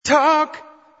Talk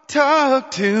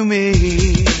to me.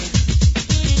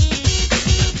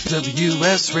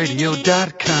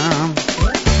 WSRadio.com.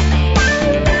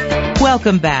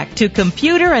 Welcome back to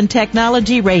Computer and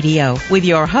Technology Radio with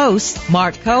your hosts,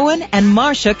 Mark Cohen and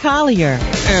Marcia Collier.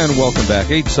 And welcome back,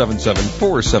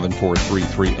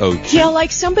 877-474-3302. Yeah,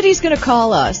 like somebody's going to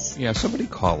call us. Yeah, somebody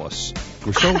call us.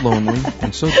 We're so lonely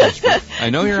and so desperate.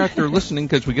 I know you're out there listening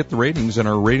because we get the ratings, and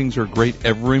our ratings are great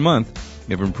every month.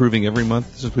 We've been improving every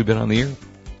month since we've been on the air.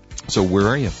 So where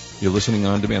are you? You're listening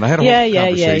on demand. I had a whole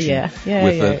conversation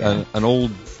with an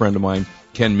old friend of mine,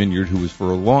 Ken Minyard, who was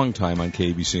for a long time on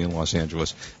KABC in Los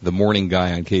Angeles, the morning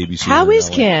guy on KABC. How is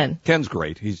Ken? Ken's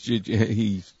great.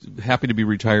 He's happy to be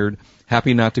retired,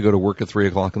 happy not to go to work at 3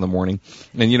 o'clock in the morning.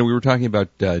 And, we were talking about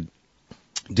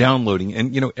downloading.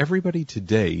 And, everybody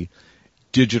today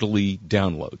digitally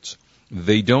downloads.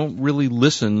 They don't really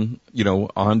listen,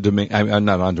 on demand.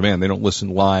 Not on demand. They don't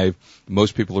listen live.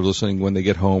 Most people are listening when they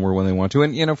get home or when they want to.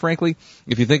 And, frankly,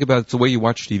 if you think about it, it's the way you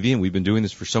watch TV, and we've been doing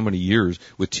this for so many years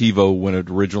with TiVo when it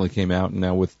originally came out, and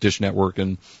now with Dish Network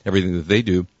and everything that they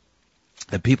do,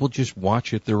 that people just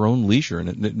watch at their own leisure,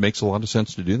 and it makes a lot of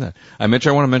sense to do that. I want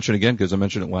to mention again, because I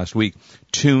mentioned it last week,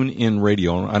 TuneIn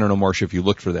Radio. I don't know, Marcia, if you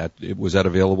looked for that. Was that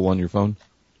available on your phone?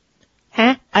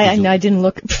 Huh? I didn't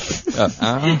look. I'm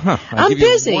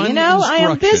busy, I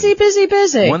am busy.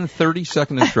 1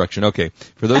 30-second instruction. Okay.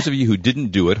 For those of you who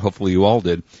didn't do it, hopefully you all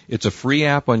did, it's a free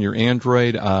app on your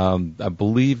Android. I'm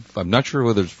not sure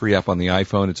whether it's a free app on the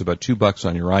iPhone. It's about $2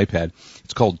 on your iPad.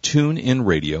 It's called TuneIn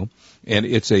Radio, and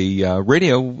it's a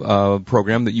radio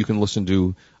program that you can listen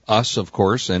to us, of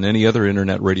course, and any other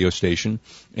internet radio station,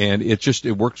 and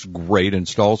it works great,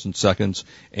 installs in seconds,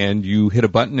 and you hit a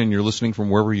button and you're listening from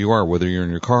wherever you are, whether you're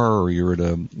in your car or you're at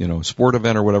a sport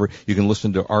event or whatever. You can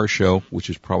listen to our show, which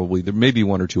is probably, there may be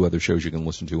one or two other shows you can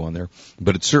listen to on there,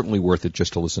 but it's certainly worth it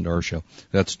just to listen to our show.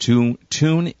 That's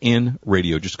TuneIn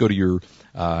Radio. Just go to your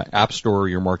app store or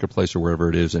your marketplace or wherever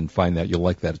it is and find that. You'll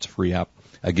like that. It's a free app.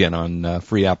 Again,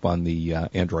 free app on the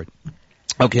Android.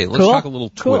 Okay, let's talk a little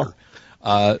Twitter. Cool.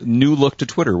 New look to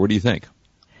Twitter. What do you think?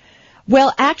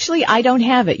 Well, actually, I don't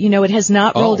have it. It has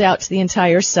not rolled out to the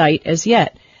entire site as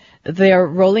yet. They're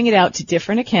rolling it out to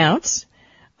different accounts.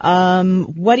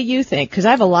 What do you think? Because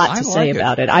I have a lot to say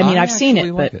about it. I've seen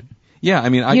it, but yeah, I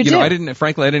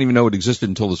didn't even know it existed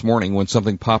until this morning when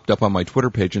something popped up on my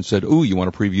Twitter page and said, "Ooh, you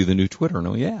want to preview the new Twitter?"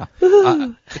 No, yeah.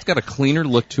 It's got a cleaner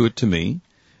look to it to me.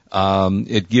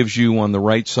 It gives you on the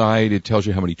right side, it tells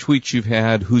you how many tweets you've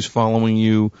had, who's following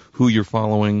you, who you're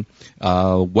following,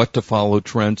 what to follow,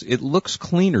 trends. It looks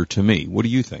cleaner to me. What do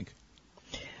you think?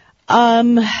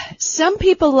 Some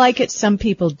people like it, some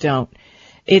people don't.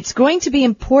 It's going to be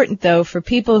important, though, for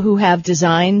people who have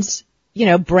designs,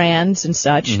 brands and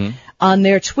such, on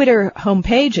their Twitter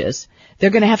homepages. They're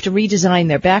going to have to redesign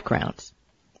their backgrounds.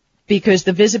 Because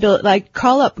the visibility,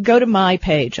 go to my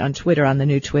page on Twitter, on the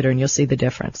new Twitter, and you'll see the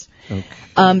difference.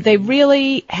 Okay. They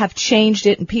really have changed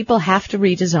it, and people have to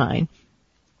redesign.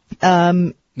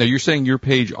 Now, you're saying your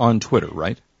page on Twitter,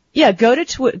 right? Yeah, go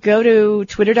to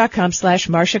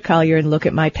twitter.com/Marcia Collier and look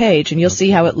at my page, and you'll see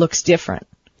how it looks different.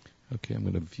 Okay, I'm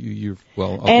going to view your,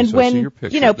 and so when, I see your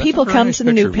picture. People come to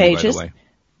the new pages.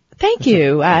 Thank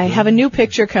you. I have a new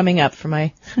picture coming up for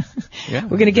my, we're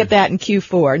going to get that in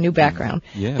Q4, new background.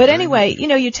 Yeah, but anyway,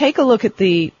 you take a look at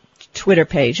the Twitter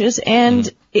pages, and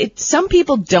some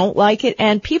people don't like it,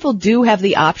 and people do have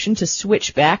the option to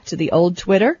switch back to the old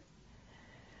Twitter.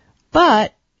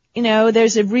 But,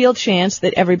 there's a real chance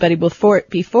that everybody will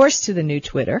be forced to the new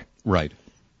Twitter. Right.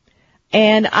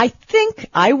 And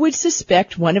I would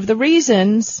suspect one of the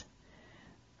reasons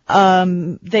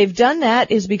they've done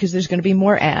that is because there's going to be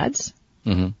more ads.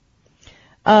 Mm-hmm.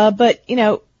 But,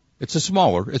 it's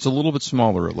a little bit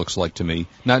smaller, it looks like to me.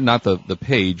 Not the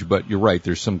page, but you're right.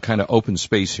 There's some kind of open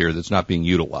space here that's not being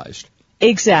utilized.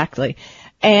 Exactly.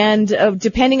 And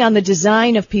depending on the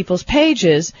design of people's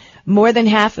pages, more than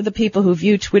half of the people who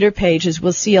view Twitter pages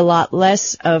will see a lot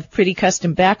less of pretty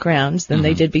custom backgrounds than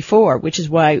they did before, which is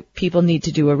why people need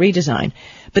to do a redesign.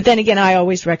 But then again, I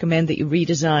always recommend that you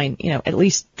redesign, at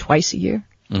least twice a year.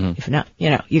 Mm-hmm. If not,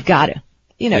 you gotta.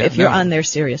 If you're on there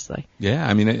seriously. Yeah,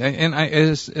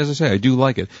 as I say, I do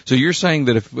like it. So you're saying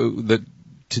that that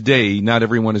today, not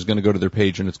everyone is going to go to their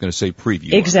page and it's going to say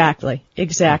preview. Exactly.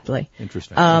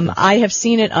 Interesting. I have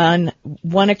seen it on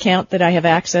one account that I have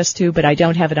access to, but I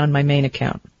don't have it on my main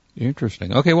account.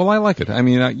 Interesting. Okay, well, I like it.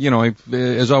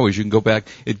 As always, you can go back.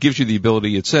 It gives you the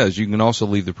ability, it says, you can also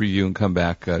leave the preview and come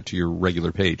back to your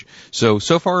regular page. So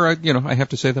far, I have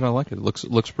to say that I like it. It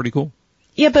looks pretty cool.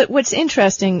 Yeah, but what's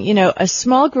interesting, a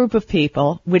small group of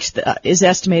people, which is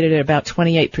estimated at about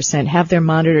 28%, have their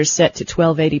monitors set to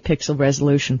 1280 pixel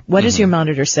resolution. What is your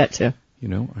monitor set to?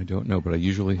 I don't know, but I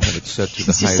usually have it set to the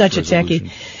He's highest such a resolution.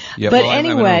 techie. Yeah, but well,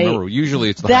 anyway, I don't remember. Usually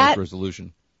it's the highest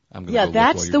resolution.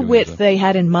 That's the width they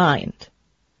had in mind.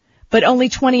 But only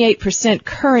 28%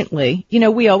 currently.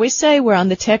 We always say we're on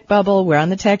the tech bubble, we're on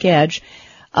the tech edge,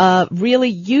 really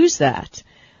use that.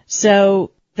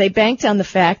 So they banked on the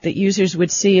fact that users would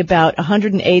see about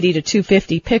 180 to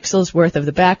 250 pixels worth of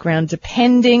the background,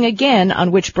 depending, again,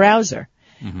 on which browser.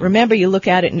 Mm-hmm. Remember, you look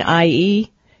at it in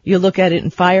IE, you look at it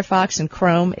in Firefox and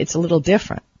Chrome, it's a little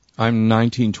different. I'm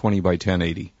 1920 by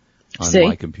 1080 on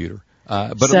my computer.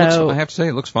 But I have to say,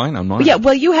 it looks fine on mine. Yeah,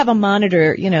 well, you have a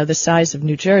monitor, the size of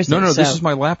New Jersey. No, this is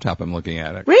my laptop I'm looking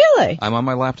at it. Really? I'm on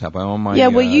my laptop. I'm on my... Yeah,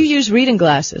 well, you use reading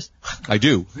glasses. I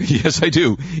do. Yes, I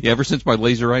do. Yeah, ever since my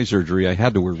laser eye surgery, I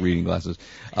had to wear reading glasses.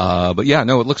 But yeah,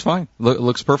 no, it looks fine. It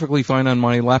looks perfectly fine on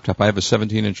my laptop. I have a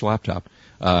 17-inch laptop,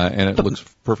 and it looks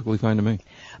perfectly fine to me.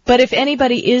 But if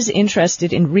anybody is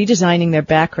interested in redesigning their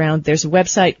background, there's a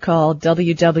website called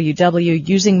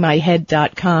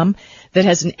www.usingmyhead.com that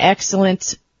has an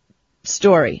excellent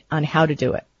story on how to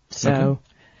do it. So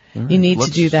you need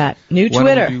to do that. New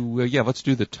Twitter. Let's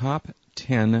do the top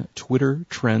 10 Twitter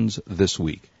trends this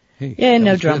week. Hey, yeah,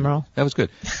 no drum roll. That was good.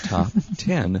 Top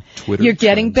 10 Twitter You're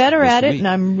getting better at it, week. and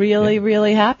I'm really,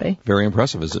 really happy. Very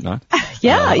impressive, is it not?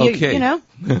 Yeah, okay.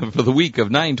 For the week of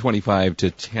 9/25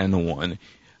 to 10/1.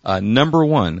 Number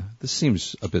one, this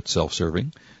seems a bit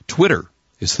self-serving. Twitter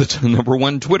is the number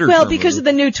one Twitter. Well, because of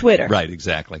the new Twitter. Right,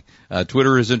 exactly.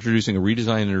 Twitter is introducing a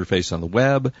redesigned interface on the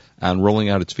web and rolling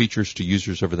out its features to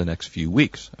users over the next few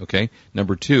weeks. Okay.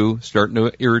 Number two, starting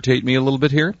to irritate me a little bit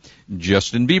here,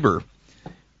 Justin Bieber.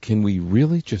 Can we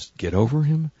really just get over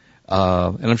him?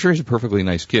 And I'm sure he's a perfectly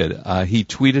nice kid. He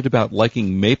tweeted about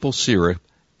liking maple syrup,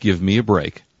 give me a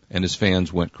break, and his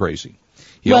fans went crazy.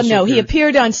 He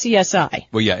appeared on CSI.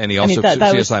 Well, yeah, and he also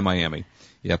CSI Miami.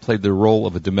 Yeah, played the role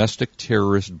of a domestic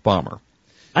terrorist bomber.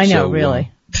 I know,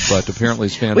 really. But apparently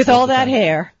his fans... With all that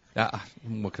hair.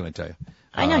 What can I tell you?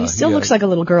 I know, he still looks like a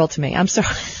little girl to me. I'm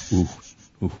sorry. Ooh.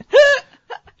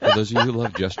 For those of you who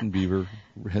love Justin Bieber,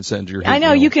 send your... I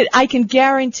know, I can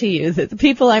guarantee you that the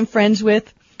people I'm friends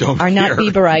with are not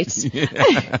Bieberites.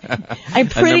 I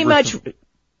pretty much...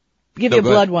 Give you a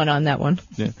blood one on that one.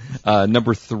 Yeah.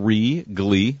 Number three,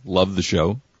 Glee. Love the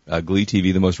show. Glee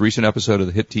TV. The most recent episode of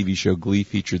the hit TV show Glee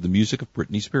featured the music of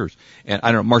Britney Spears. And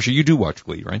I don't know, Marcia, you do watch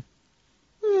Glee, right?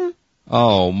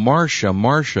 Oh, Marcia.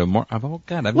 Well, it's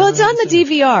on the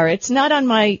DVR. It's not on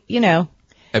my,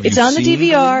 it's on the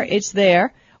DVR. It's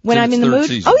there. When I'm in the mood.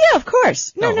 Season. Oh, yeah, of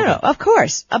course. No, of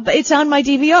course. It's on my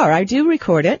DVR. I do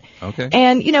record it. Okay.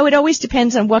 And, it always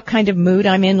depends on what kind of mood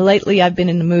I'm in. Lately, I've been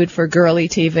in the mood for girly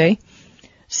TV.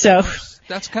 So,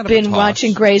 that's kind of been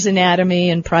watching Grey's Anatomy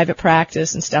and Private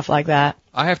Practice and stuff like that.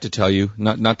 I have to tell you,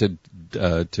 not to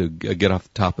get off the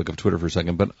topic of Twitter for a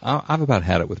second, but I've about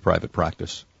had it with Private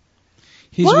Practice.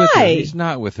 Why? With her. He's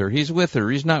not with her. He's with her.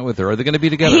 He's not with her. Are they going to be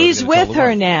together? He's with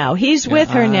her now. He's with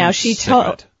her now. She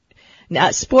told...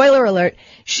 Now, spoiler alert,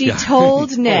 she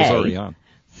told Nay. It's already on.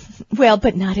 Well,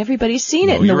 but not everybody's seen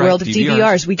it in the world of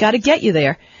DVRs. We got to get you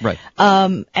there. Right.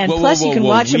 Plus you can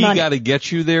watch them on... We got to get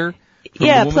you there?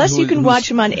 Yeah, plus you can watch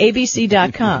them on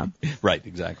abc.com. Right,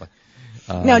 exactly.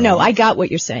 No, I got what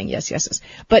you're saying. Yes.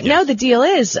 But no, the deal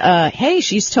is, hey,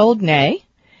 she's told Nay,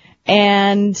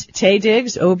 and Tay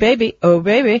Diggs, oh baby. He's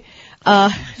a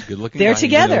good-looking they're guy.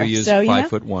 together. He is so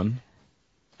 5'1".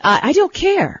 I don't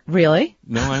care, really.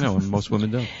 No, I know, and most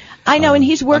women don't. I know, and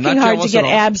he's working hard to get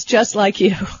abs just like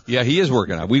you. Yeah, he is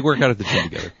working out. We work out at the gym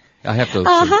together. I have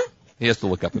to. He has to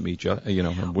look up at me,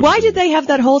 Why did they have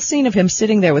that whole scene of him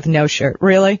sitting there with no shirt?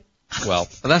 Really? Well,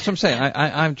 that's what I'm saying.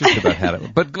 I'm just about had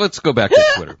it. But let's go back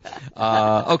to Twitter.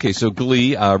 Okay, so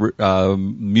Glee,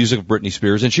 music of Britney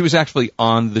Spears, and she was actually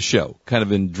on the show, kind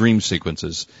of in dream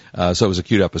sequences. So it was a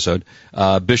cute episode.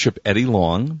 Bishop Eddie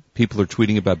Long. People are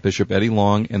tweeting about Bishop Eddie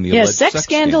Long and the alleged sex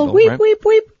scandal. Weep, right? weep,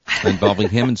 weep. Involving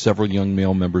him and several young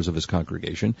male members of his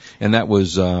congregation. And that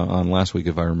was on last week,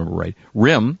 if I remember right.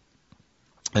 RIM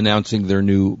announcing their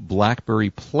new BlackBerry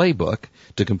Playbook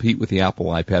to compete with the Apple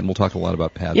iPad. And we'll talk a lot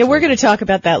about pads. Yeah, we're going to talk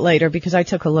about that later because I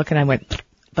took a look and I went,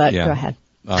 but go ahead.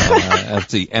 Let's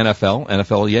see,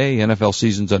 NFL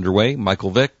season's underway. Michael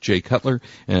Vick, Jay Cutler,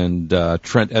 and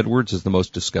Trent Edwards as the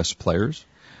most discussed players.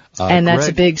 And that's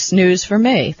Greg, a big snooze for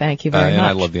me. Thank you very much. And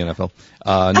I love the NFL.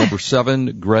 Number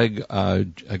 7, Greg, I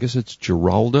guess it's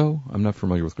Giraldo. I'm not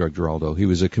familiar with Greg Giraldo. He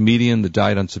was a comedian that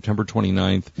died on September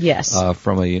 29th. Yes.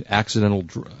 From an accidental,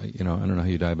 I don't know how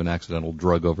you die of an accidental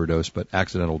drug overdose, but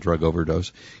accidental drug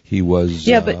overdose. He was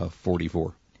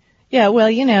 44. Yeah,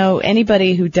 well,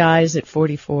 anybody who dies at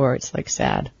 44, it's like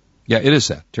sad. Yeah, it is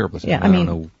sad. Terribly sad. Yeah, I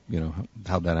don't know,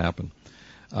 how that happened.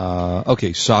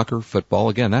 Okay, soccer, football.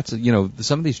 Again, that's,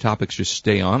 some of these topics just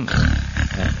stay on.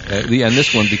 And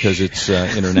this one, because it's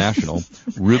international.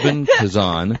 Ruben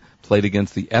Kazan played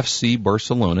against the FC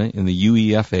Barcelona in the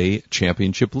UEFA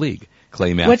Championship League.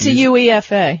 Clay Matthews. What's a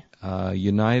UEFA?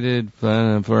 United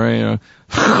and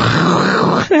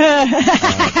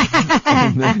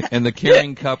the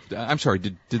Carling Cup. I'm sorry.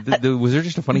 Was there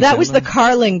just a funny? That was the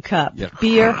Carling Cup. Yeah.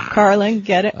 Beer, Carling,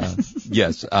 get it?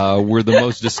 Yes. Were the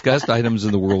most discussed items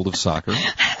in the world of soccer.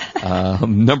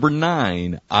 Number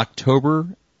 9,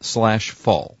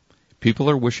 October/fall. People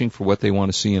are wishing for what they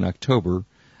want to see in October,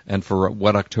 and for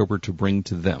what October to bring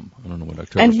to them. I don't know what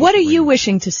October. And what are you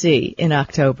wishing to see in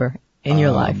October in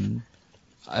your life?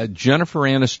 Jennifer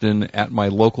Aniston at my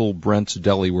local Brent's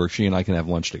Deli, where she and I can have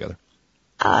lunch together.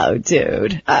 Oh,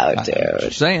 dude.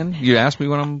 Just saying. You asked me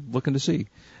what I'm looking to see.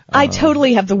 I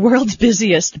totally have the world's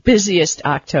busiest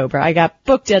October. I got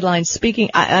book deadlines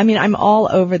speaking. I mean, I'm all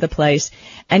over the place,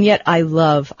 and yet I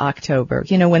love October.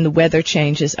 When the weather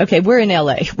changes. Okay, we're in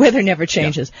LA. Weather never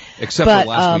changes. Yeah. Except for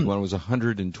last week when it was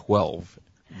 112.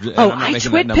 I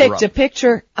picked a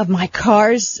picture of my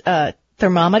car's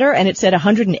thermometer, and it said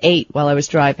 108 while I was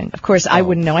driving. Of course, I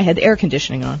wouldn't know. I had air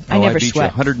conditioning on. I never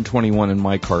sweat. 121 in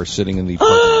my car sitting in the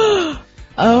parking lot.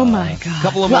 Oh my God.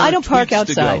 Couple of more I don't park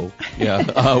outside.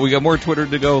 Yeah. We got more Twitter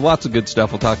to go. Lots of good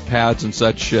stuff. We'll talk pads and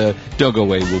such. Don't go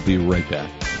away. We'll be right back.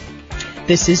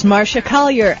 This is Marcia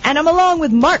Collier, and I'm along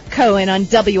with Mark Cohen on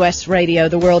WS Radio,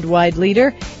 the worldwide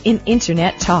leader in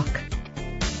Internet talk.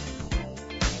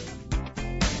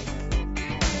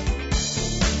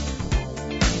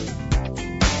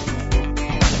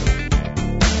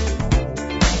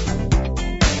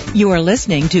 You are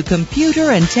listening to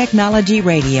Computer and Technology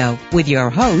Radio with your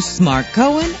hosts Mark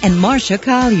Cohen and Marcia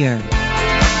Collier.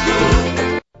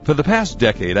 For the past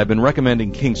decade, I've been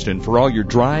recommending Kingston for all your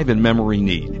drive and memory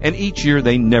need, and each year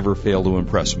they never fail to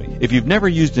impress me. If you've never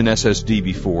used an SSD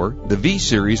before, the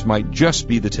V-Series might just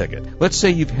be the ticket. Let's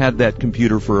say you've had that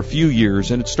computer for a few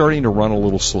years and it's starting to run a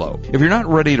little slow. If you're not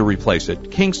ready to replace it,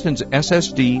 Kingston's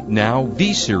SSD Now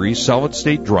V-Series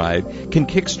solid-state drive can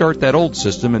kickstart that old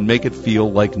system and make it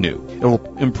feel like new.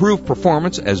 It'll improve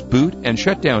performance as boot and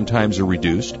shutdown times are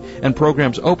reduced, and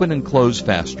programs open and close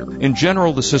faster. In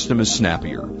general, the system is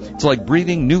snappier. It's like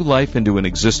breathing new life into an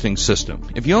existing system.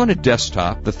 If you own a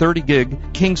desktop, the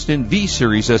 30-gig Kingston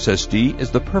V-Series SSD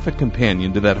is the perfect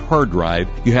companion to that hard drive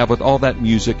you have with all that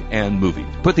music and movies.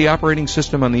 Put the operating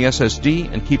system on the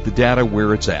SSD and keep the data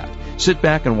where it's at. Sit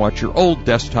back and watch your old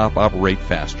desktop operate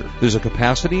faster. There's a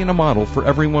capacity and a model for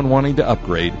everyone wanting to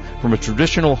upgrade from a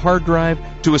traditional hard drive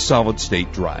to a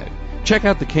solid-state drive. Check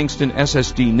out the Kingston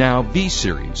SSD Now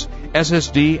V-Series.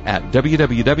 SSD at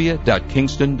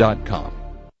www.kingston.com.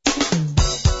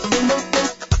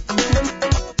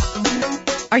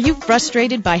 Are you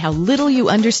frustrated by how little you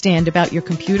understand about your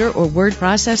computer or word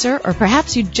processor? Or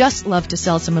perhaps you'd just love to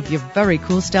sell some of your very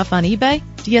cool stuff on eBay?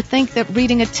 Do you think that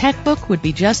reading a tech book would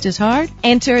be just as hard?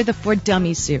 Enter the For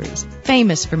Dummies series,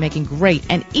 famous for making great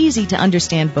and easy to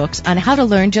understand books on how to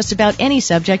learn just about any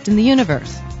subject in the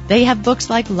universe. They have books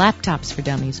like Laptops for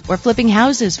Dummies, or Flipping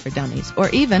Houses for Dummies, or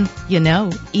even,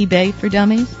 eBay for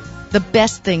Dummies. The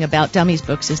best thing about Dummies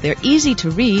books is they're easy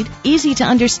to read, easy to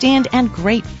understand, and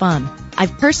great fun.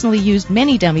 I've personally used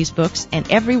many Dummies books, and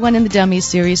every one in the Dummies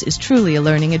series is truly a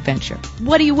learning adventure.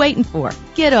 What are you waiting for?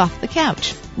 Get off the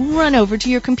couch. Run over to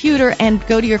your computer and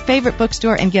go to your favorite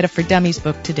bookstore and get a For Dummies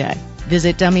book today.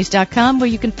 Visit dummies.com, where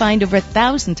you can find over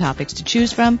 1,000 topics to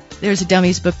choose from. There's a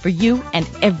Dummies book for you and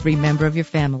every member of your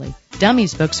family.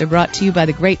 Dummies books are brought to you by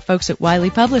the great folks at Wiley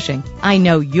Publishing. I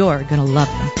know you're going to love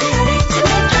them.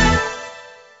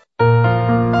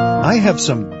 I have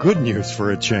some good news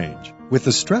for a change. With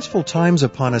the stressful times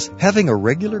upon us, having a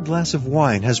regular glass of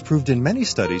wine has proved in many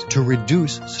studies to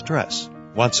reduce stress.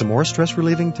 Want some more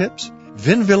stress-relieving tips?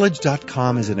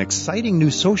 VinVillage.com is an exciting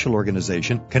new social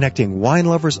organization connecting wine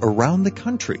lovers around the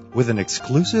country with an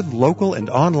exclusive local and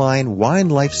online wine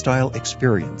lifestyle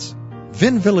experience.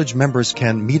 VinVillage members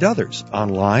can meet others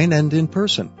online and in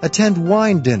person, attend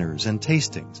wine dinners and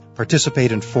tastings,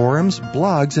 participate in forums,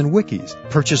 blogs, and wikis,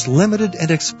 purchase limited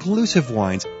and exclusive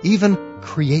wines, even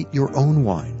create your own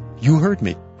wine. You heard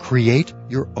me. Create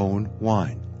your own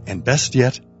wine. And best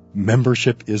yet,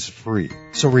 Membership is free,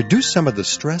 so reduce some of the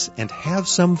stress and have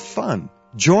some fun.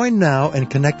 Join now and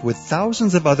connect with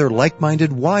thousands of other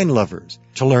like-minded wine lovers.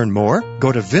 To learn more,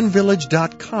 go to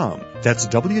vinvillage.com. That's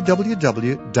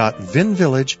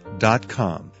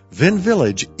www.vinvillage.com. Vin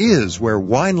Village is where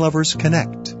wine lovers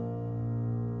connect.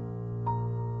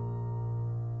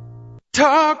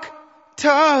 Talk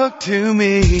to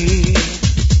me.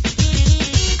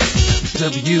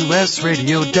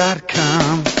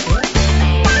 WSRadio.com.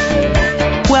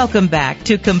 Welcome back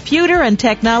to Computer and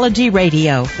Technology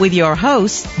Radio with your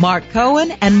hosts, Mark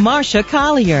Cohen and Marcia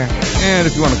Collier. And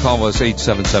if you want to call us,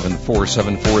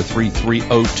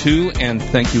 877-474-3302. And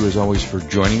thank you, as always, for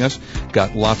joining us.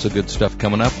 Got lots of good stuff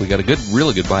coming up. We got a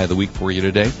really good buy of the week for you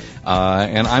today.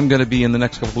 And I'm going to be, in the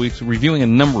next couple of weeks, reviewing a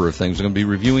number of things. I'm going to be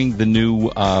reviewing the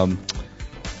new,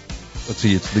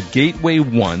 it's the Gateway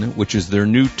 1, which is their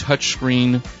new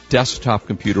touchscreen desktop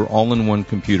computer, all-in-one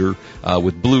computer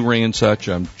with Blu-ray and such.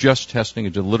 I'm just testing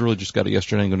it. I literally just got it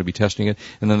yesterday. I'm going to be testing it.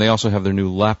 And then they also have their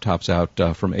new laptops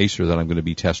out from Acer that I'm going to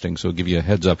be testing, so I'll give you a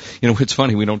heads up. You know, it's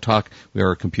funny, we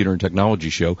are a computer and technology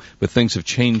show, but things have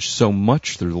changed so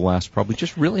much through the last, probably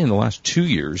just really in the last 2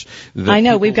 years. I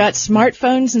know, we've got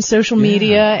smartphones and social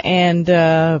media and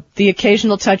the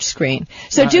occasional touch screen.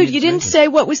 So, dude, you didn't say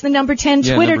what was the number 10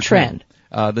 Twitter trend.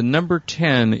 The number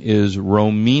 10 is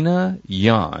Romina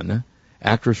Yan,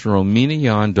 actress Romina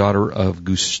Yan, daughter of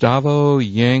Gustavo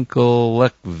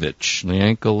Yankelevich.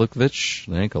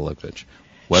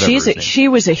 She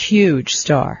was a huge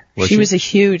star. She was a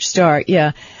huge star,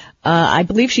 yeah. I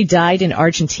believe she died in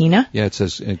Argentina. Yeah, it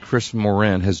says Chris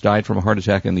Moran has died from a heart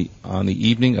attack on the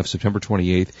evening of September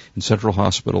 28th in Central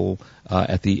Hospital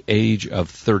at the age of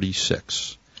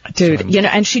 36. Dude,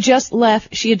 and she had just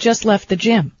left the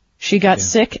gym. She got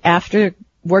sick after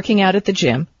working out at the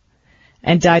gym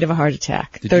and died of a heart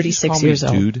attack. 36 years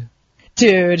old. Dude?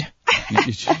 Dude.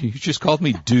 You just called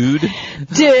me dude?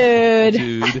 Dude.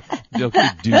 Dude. Okay,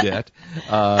 dudette.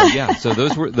 Yeah, so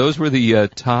those were the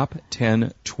top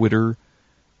 10 Twitter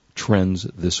trends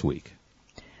this week.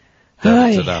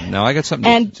 Now I got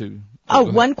something to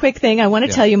one quick thing. I want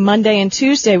to tell you, Monday and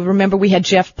Tuesday, remember we had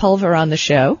Jeff Pulver on the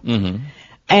show. Mm-hmm.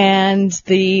 And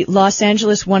the Los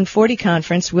Angeles 140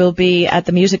 conference will be at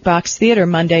the Music Box Theater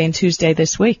Monday and Tuesday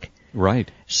this week.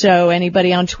 Right. So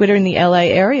anybody on Twitter in the LA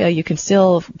area, you can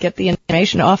still get the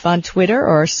information off on Twitter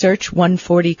or search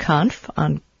 140conf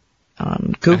on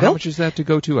Google. How much is that to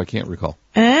go to? I can't recall.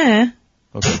 Okay.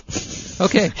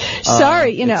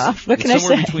 Sorry, what can I say?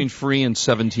 Somewhere between free and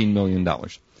 $17 million.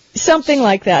 Something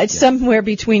like that. It's somewhere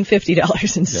between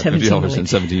 $50 and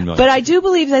 $17 million. But I do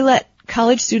believe they let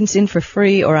college students in for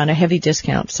free or on a heavy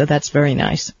discount, so that's very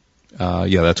nice.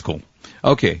 Yeah, that's cool.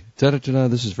 Okay,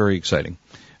 this is very exciting.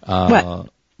 What?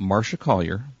 Marcia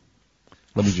Collier,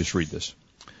 let me just read this.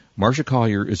 Marcia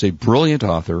Collier is a brilliant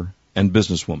author and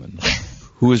businesswoman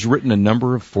who has written a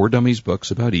number of For Dummies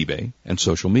books about eBay and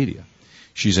social media.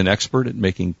 She's an expert at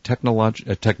making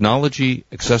technology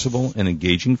accessible and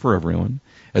engaging for everyone,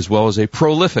 as well as a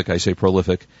prolific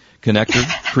connector,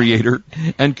 creator,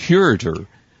 and curator.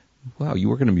 Wow, you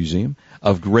work in a museum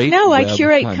of great No, web I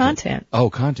curate content.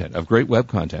 Oh, content, of great web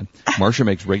content. Marcia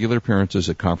makes regular appearances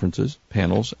at conferences,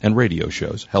 panels, and radio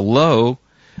shows. Hello,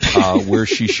 where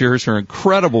she shares her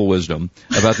incredible wisdom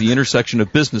about the intersection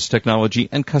of business, technology,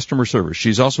 and customer service.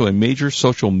 She's also a major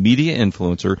social media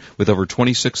influencer with over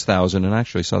 26,000, and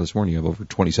actually I saw this morning you have over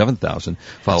 27,000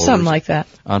 followers. Something like that.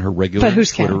 On her regular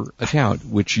Twitter account,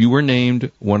 which you were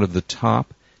named one of the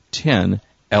top 10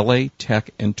 LA tech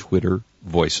and Twitter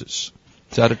voices.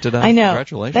 I know.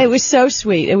 Congratulations. It was so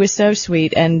sweet.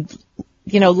 And,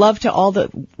 love to all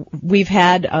we've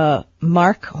had,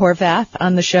 Mark Horvath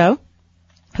on the show,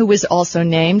 who was also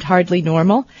named Hardly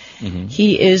Normal. Mm-hmm.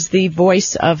 He is the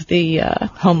voice of the,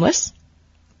 homeless.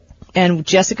 And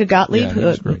Jessica Gottlieb,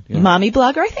 mommy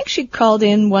blogger, I think she called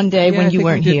in one day when you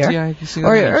weren't here. Yeah, I can see that.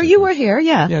 Or you were here,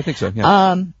 yeah. Yeah, I think so,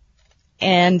 yeah.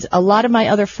 And a lot of my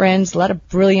other friends, a lot of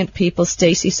brilliant people,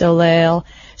 Stacy Soleil,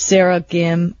 Sarah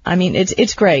Gim. I mean,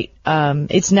 it's great.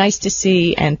 It's nice to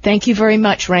see, and thank you very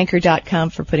much, Ranker.com,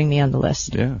 for putting me on the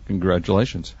list. Yeah,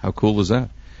 congratulations. How cool is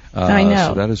that? I know.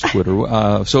 So that is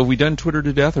Twitter. So have we done Twitter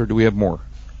to death, or do we have more?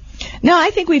 No, I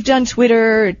think we've done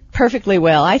Twitter perfectly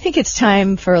well. I think it's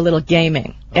time for a little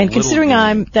gaming. And considering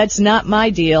that's not my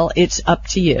deal, it's up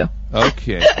to you.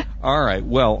 Okay. All right.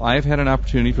 Well, I've had an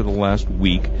opportunity for the last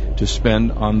week to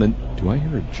spend on the... Do I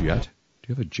hear a jet? Do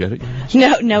you have a jet at your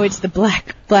house? No, it's the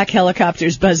black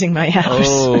helicopters buzzing my house.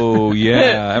 Oh,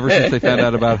 yeah. Ever since they found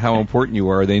out about how important you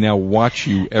are, they now watch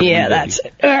you every day. Yeah, that's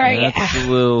it. All right. That's a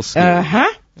little scary.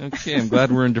 Uh-huh. Okay, I'm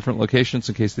glad we're in different locations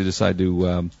in case they decide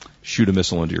to shoot a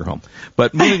missile into your home.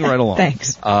 But moving right along.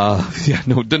 Thanks.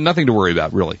 Nothing to worry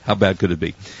about, really. How bad could it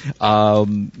be?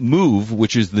 Move,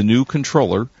 which is the new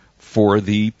controller for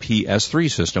the PS3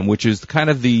 system, which is kind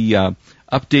of the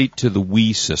update to the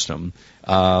Wii system.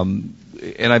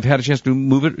 And I've had a chance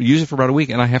to use it for about a week,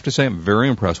 and I have to say I'm very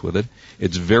impressed with it.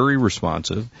 It's very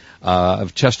responsive.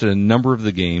 I've tested a number of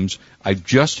the games. I've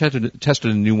just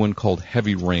tested a new one called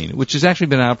Heavy Rain, which has actually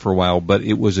been out for a while, but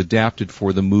it was adapted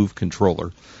for the Move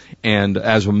controller. And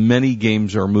as many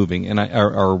games are moving and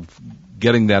are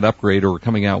getting that upgrade or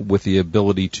coming out with the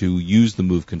ability to use the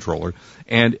Move controller.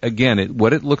 And again,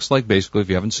 what it looks like, basically, if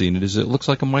you haven't seen it, is it looks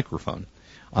like a microphone.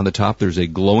 On the top, there's a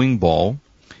glowing ball.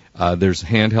 There's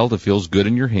handheld. It feels good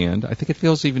in your hand. I think it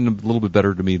feels even a little bit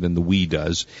better to me than the Wii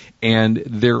does.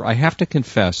 And I have to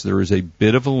confess, there is a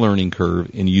bit of a learning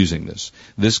curve in using this.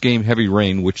 This game, Heavy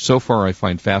Rain, which so far I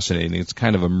find fascinating, it's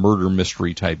kind of a murder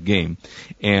mystery type game.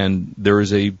 And there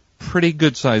is a pretty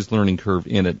good sized learning curve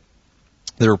in it.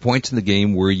 There are points in the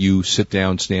game where you sit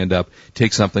down, stand up,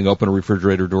 take something, open a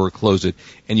refrigerator door, close it,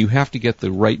 and you have to get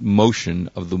the right motion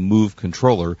of the Move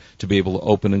controller to be able to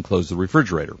open and close the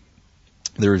refrigerator.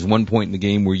 There is one point in the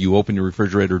game where you open your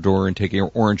refrigerator door and take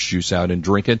orange juice out and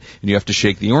drink it, and you have to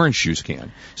shake the orange juice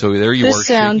can. So there you are. This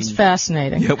sounds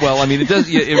fascinating. Yeah, well, I mean, it does.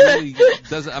 It really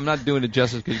does. I'm not doing it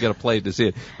justice because you got to play it to see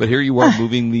it. But here you are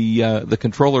moving the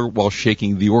controller while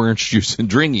shaking the orange juice and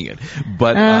drinking it.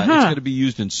 But it's going to be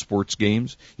used in sports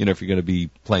games. You know, if you're going to be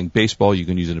playing baseball, you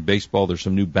can use it in baseball. There's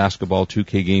some new basketball.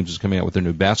 2K Games is coming out with their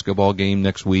new basketball game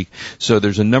next week. So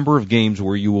there's a number of games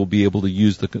where you will be able to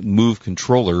use the Move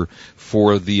controller for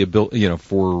the ability,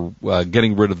 for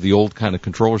getting rid of the old kind of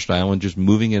controller style and just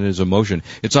moving it as a motion.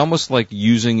 It's almost like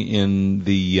using in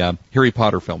the Harry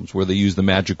Potter films where they use the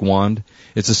magic wand.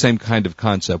 It's the same kind of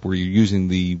concept where you're using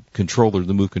the controller,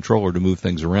 the Move controller, to move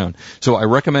things around. So I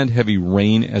recommend Heavy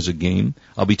Rain as a game.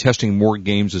 I'll be testing more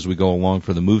games as we go along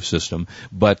for the Move system,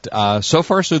 but so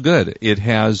far so good. It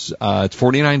has it's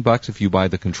 $49 if you buy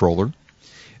the controller.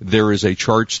 There is a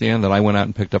charge stand that I went out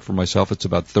and picked up for myself. It's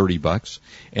about $30,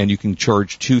 and you can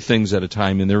charge two things at a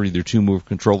time in there, either two Move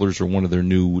controllers or one of their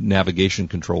new navigation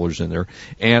controllers in there.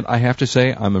 And I have to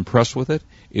say, I'm impressed with it.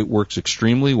 It works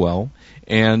extremely well,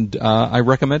 and I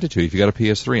recommend it to you if you got a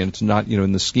PS3. And it's not,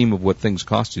 in the scheme of what things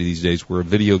cost you these days, where a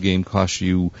video game costs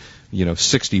you,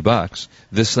 $60.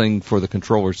 This thing for the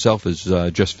controller itself is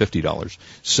just $50.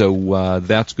 So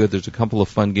that's good. There's a couple of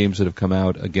fun games that have come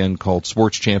out, again, called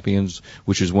Sports Champions,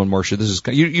 which is one, Marcia. This is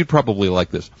you'd probably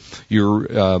like this.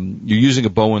 You're using a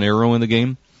bow and arrow in the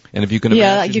game, and if you can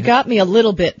imagine, yeah, you got me a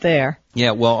little bit there.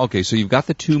 Yeah, well, okay, so you've got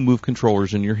the two Move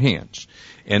controllers in your hands,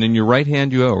 and in your right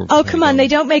hand you have... Oh, come on, they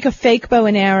don't make a fake bow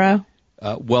and arrow?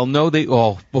 Well, no,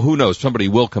 well, who knows? Somebody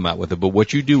will come out with it. But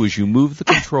what you do is you move the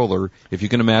controller, if you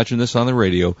can imagine this on the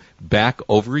radio, back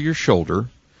over your shoulder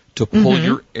to pull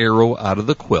your arrow out of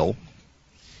the quill.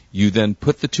 You then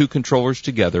put the two controllers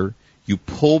together. You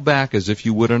pull back as if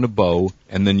you would on a bow,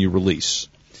 and then you release.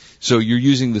 So you're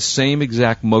using the same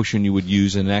exact motion you would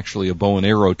use in actually a bow and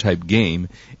arrow type game,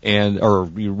 or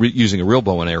you're using a real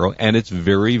bow and arrow, and it's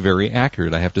very, very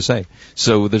accurate, I have to say.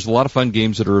 So there's a lot of fun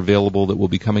games that are available that will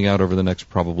be coming out over the next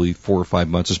probably 4 or 5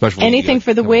 months, especially... Anything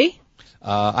for the Wii?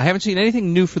 I haven't seen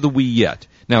anything new for the Wii yet.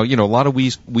 Now, a lot of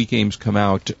Wii games come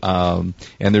out, and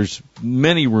there's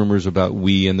many rumors about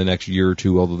Wii in the next year or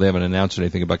two, although they haven't announced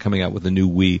anything about coming out with a new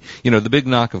Wii. The big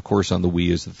knock, of course, on the Wii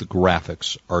is that the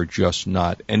graphics are just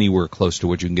not anywhere close to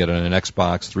what you can get on an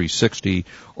Xbox 360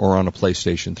 or on a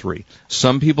PlayStation 3.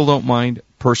 Some people don't mind.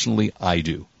 Personally, I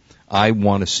do. I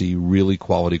want to see really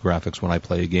quality graphics when I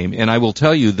play a game. And I will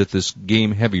tell you that this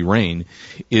game, Heavy Rain,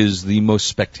 is the most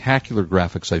spectacular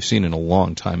graphics I've seen in a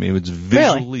long time. It's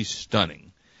visually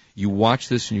stunning. You watch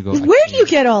this and you go... Where do you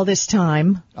get all this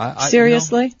time?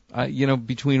 Seriously?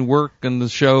 Between work and the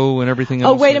show and everything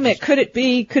else. Oh, wait a minute. Could it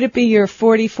be your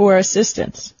 44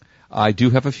 assistants? I do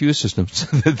have a few assistants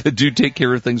that do take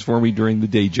care of things for me during the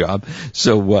day job.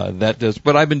 So that does.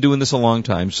 But I've been doing this a long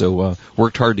time, so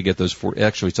worked hard to get those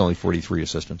actually, it's only 43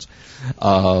 assistants.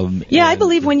 I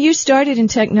believe when you started in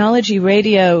technology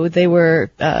radio, they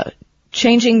were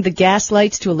changing the gas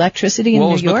lights to electricity in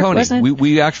New York, Marconi. wasn't it?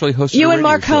 We actually hosted you a and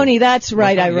Marconi, show. That's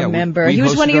right, I remember. we he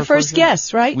was one of your first show.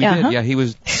 guests, right? We did, yeah. He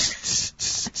was...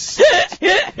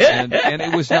 and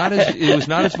it was not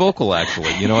as vocal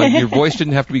actually. You know, your voice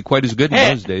didn't have to be quite as good in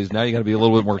those days. Now you got to be a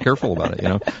little bit more careful about it. You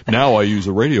know, now I use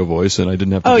a radio voice and I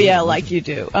didn't have to. Oh yeah, like you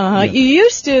do. Yeah. You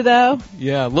used to though.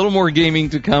 Yeah, a little more gaming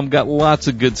to come. Got lots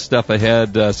of good stuff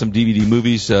ahead. Some DVD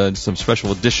movies, some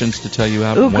special editions to tell you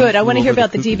about. Oh, good. I want to hear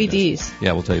about the DVDs.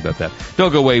 Yeah, we'll tell you about that.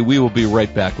 Don't go away. We will be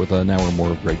right back with an hour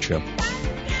more of great show.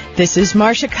 This is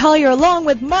Marcia Collier along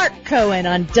with Mark Cohen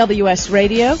on WS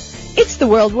Radio. It's the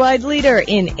worldwide leader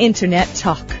in Internet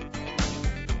talk.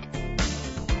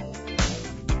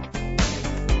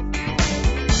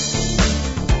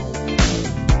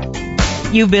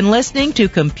 You've been listening to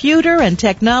Computer and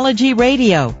Technology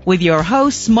Radio with your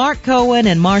hosts Mark Cohen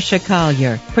and Marcia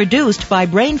Collier. Produced by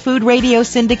Brain Food Radio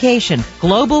Syndication,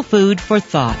 Global Food for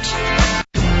Thought.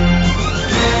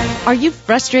 Are you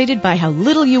frustrated by how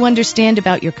little you understand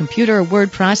about your computer or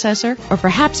word processor? Or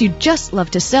perhaps you just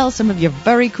love to sell some of your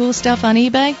very cool stuff on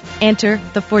eBay? Enter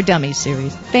the For Dummies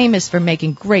series, famous for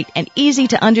making great and easy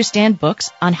to understand books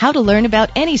on how to learn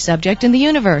about any subject in the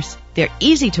universe. They're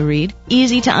easy to read,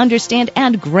 easy to understand,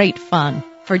 and great fun.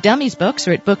 For Dummies books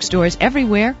are at bookstores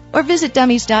everywhere or visit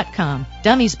dummies.com.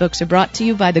 Dummies books are brought to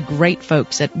you by the great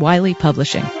folks at Wiley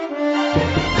Publishing.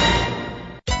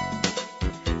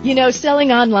 You know,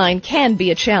 selling online can be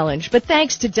a challenge, but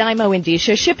thanks to Dymo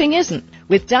Indicia, shipping isn't.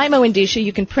 With Dymo Indicia,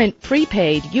 you can print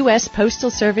prepaid U.S. Postal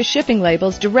Service shipping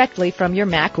labels directly from your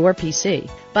Mac or PC.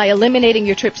 By eliminating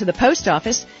your trip to the post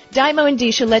office, Dymo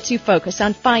Indicia lets you focus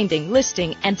on finding,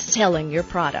 listing, and selling your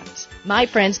products. My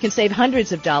friends can save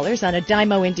hundreds of dollars on a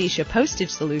Dymo Indicia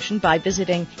postage solution by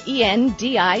visiting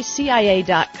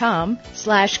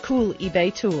endicia.com/cool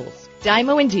eBay tools.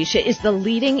 Dymo Indicia is the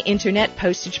leading Internet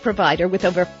postage provider with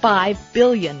over $5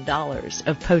 billion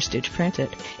of postage printed.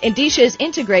 Indicia is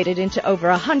integrated into over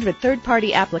 100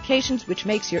 third-party applications, which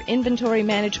makes your inventory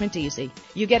management easy.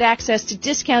 You get access to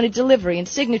discounted delivery and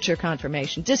signature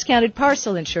confirmation, discounted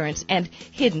parcel insurance, and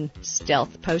hidden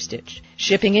stealth postage.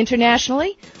 Shipping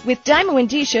internationally? With Dymo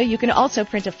Indicia, you can also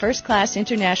print a first-class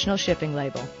international shipping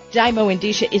label. Dymo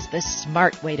Indicia is the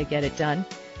smart way to get it done.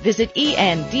 Visit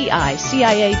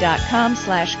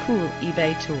endicia.com/cool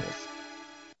eBay tools.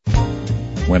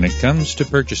 When it comes to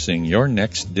purchasing your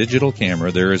next digital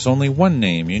camera, there is only one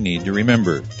name you need to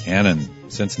remember: Canon.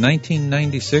 Since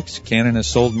 1996, Canon has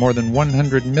sold more than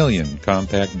 100 million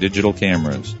compact digital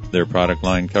cameras. Their product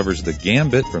line covers the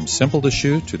gambit from simple to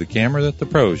shoot to the camera that the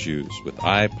pros use, with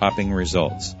eye-popping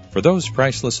results. For those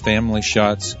priceless family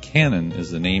shots, Canon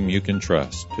is the name you can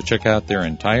trust. To check out their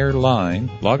entire line,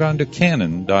 log on to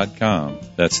Canon.com.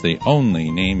 That's the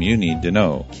only name you need to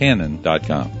know,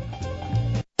 Canon.com.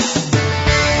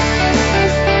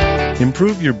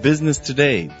 Improve your business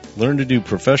today. Learn to do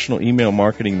professional email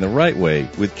marketing the right way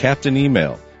with Captain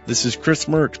Email. This is Chris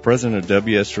Mertz, president of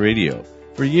WS Radio.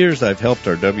 For years, I've helped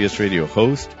our WS Radio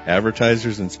hosts,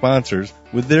 advertisers, and sponsors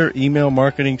with their email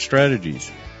marketing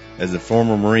strategies. As a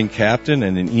former Marine captain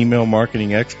and an email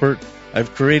marketing expert,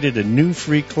 I've created a new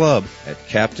free club at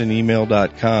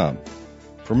CaptainEmail.com.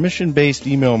 Permission-based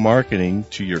email marketing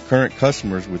to your current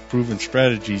customers with proven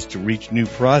strategies to reach new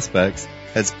prospects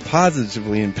has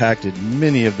positively impacted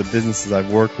many of the businesses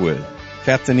I've worked with.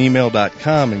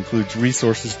 CaptainEmail.com includes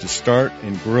resources to start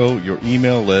and grow your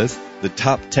email list, the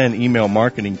top 10 email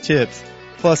marketing tips,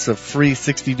 plus a free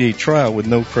 60-day trial with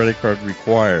no credit card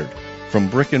required. From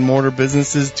brick-and-mortar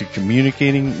businesses to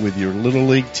communicating with your Little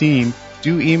League team,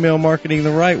 do email marketing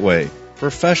the right way,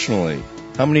 professionally.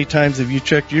 How many times have you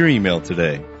checked your email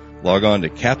today? Log on to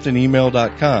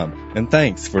CaptainEmail.com, and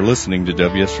thanks for listening to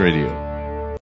WS Radio.